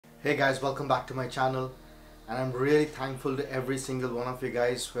Hey guys, welcome back to my channel, and I'm really thankful to every single one of you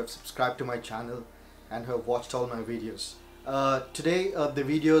guys who have subscribed to my channel and who have watched all my videos. Today the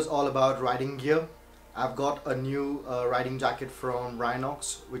video is all about riding gear. I've got a new riding jacket from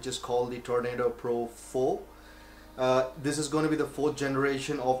Rynox, which is called the Tornado Pro 4. This is going to be the 4th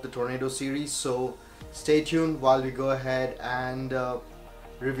generation of the Tornado series, so stay tuned while we go ahead and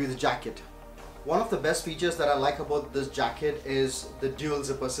review the jacket. One of the best features that I like about this jacket is the dual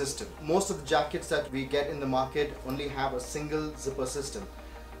zipper system. Most of the jackets that we get in the market only have a single zipper system.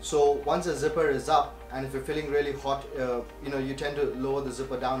 So once a zipper is up, and if you're feeling really hot, you tend to lower the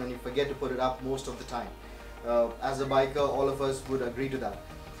zipper down and you forget to put it up most of the time. As a biker, all of us would agree to that.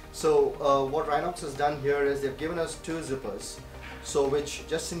 So what Rynox has done here is they've given us 2 zippers, so which,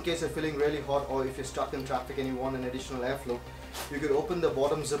 just in case you're feeling really hot or if you're stuck in traffic and you want an additional airflow, you could open the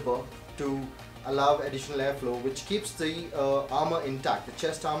bottom zipper to allow additional airflow, which keeps the armor intact. The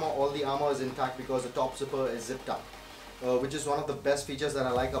chest armor, all the armor is intact because the top zipper is zipped up, which is one of the best features that I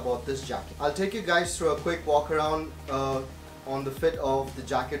like about this jacket. I'll take you guys through a quick walk around on the fit of the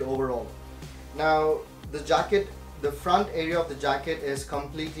jacket overall. Now the jacket, the front area of the jacket is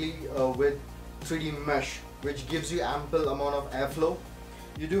completely with 3D mesh, which gives you ample amount of airflow.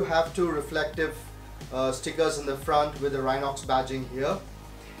 You do have 2 reflective stickers in the front with the Rynox badging here.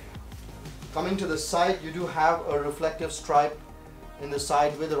 Coming to the side, you do have a reflective stripe in the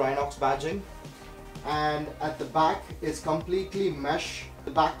side with the Rynox badging, and at the back it's completely mesh,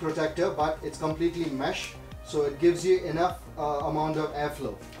 the back protector, but it's completely mesh, so it gives you enough amount of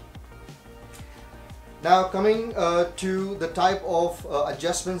airflow. Now coming to the type of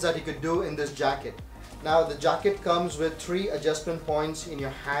adjustments that you could do in this jacket. Now the jacket comes with 3 adjustment points in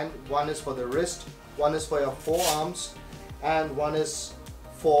your hand. One is for the wrist, one is for your forearms, and one is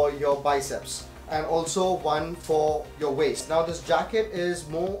for your biceps, and also one for your waist. Now this jacket is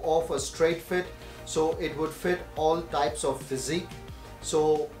more of a straight fit, so it would fit all types of physique.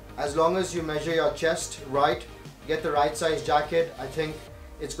 So as long as you measure your chest right, get the right size jacket, I think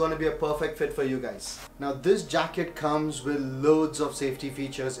it's going to be a perfect fit for you guys. Now this jacket comes with loads of safety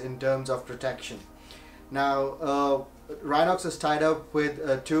features in terms of protection. Now Rynox is tied up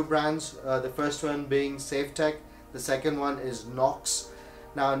with 2 brands, the first one being SafeTech, the second one is KNOX.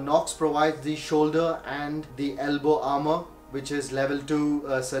 Now KNOX provides the shoulder and the elbow armor, which is level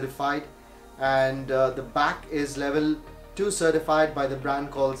 2 certified, and the back is level 2 certified by the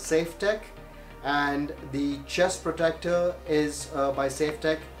brand called SafeTech, and the chest protector is by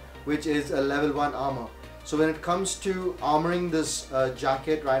SafeTech, which is a level 1 armor. So when it comes to armoring this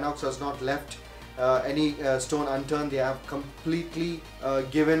jacket, Rynox has not left any stone unturned. They have completely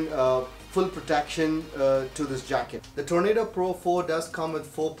given full protection to this jacket. The Tornado Pro 4 does come with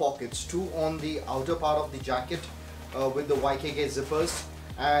 4 pockets, 2 on the outer part of the jacket with the YKK zippers,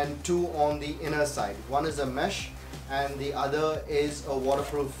 and 2 on the inner side. One is a mesh and the other is a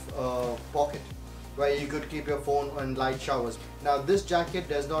waterproof pocket where you could keep your phone on light showers. Now this jacket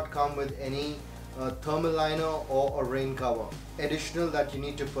does not come with any thermal liner or a rain cover additional that you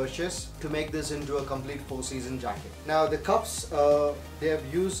need to purchase to make this into a complete 4-season jacket. Now the cuffs, they have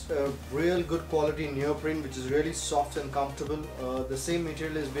used a real good quality neoprene, which is really soft and comfortable. The same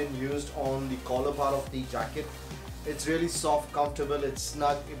material has been used on the collar part of the jacket. It's really soft, comfortable, it's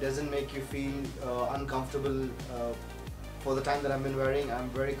snug, it doesn't make you feel uncomfortable. For the time that I've been wearing, I'm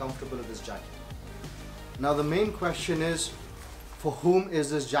very comfortable with this jacket. Now the main question is, for whom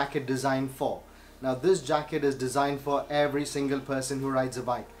is this jacket designed for? Now this jacket is designed for every single person who rides a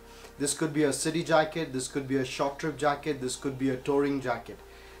bike. This could be a city jacket, this could be a short trip jacket, this could be a touring jacket.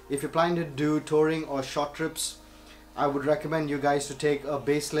 If you're planning to do touring or short trips, I would recommend you guys to take a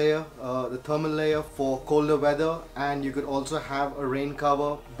base layer, the thermal layer for colder weather, and you could also have a rain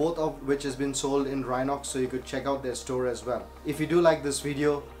cover, both of which has been sold in Rynox, so you could check out their store as well. If you do like this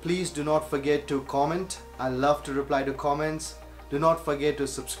video, please do not forget to comment. I love to reply to comments. Do not forget to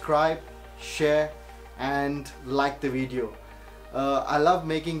subscribe, share and like the video. I love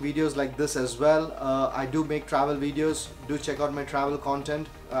making videos like this as well. I do make travel videos. Do check out my travel content.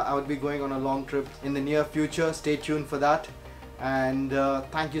 I would be going on a long trip in the near future. Stay tuned for that, and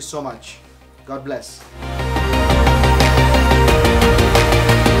thank you so much. God bless.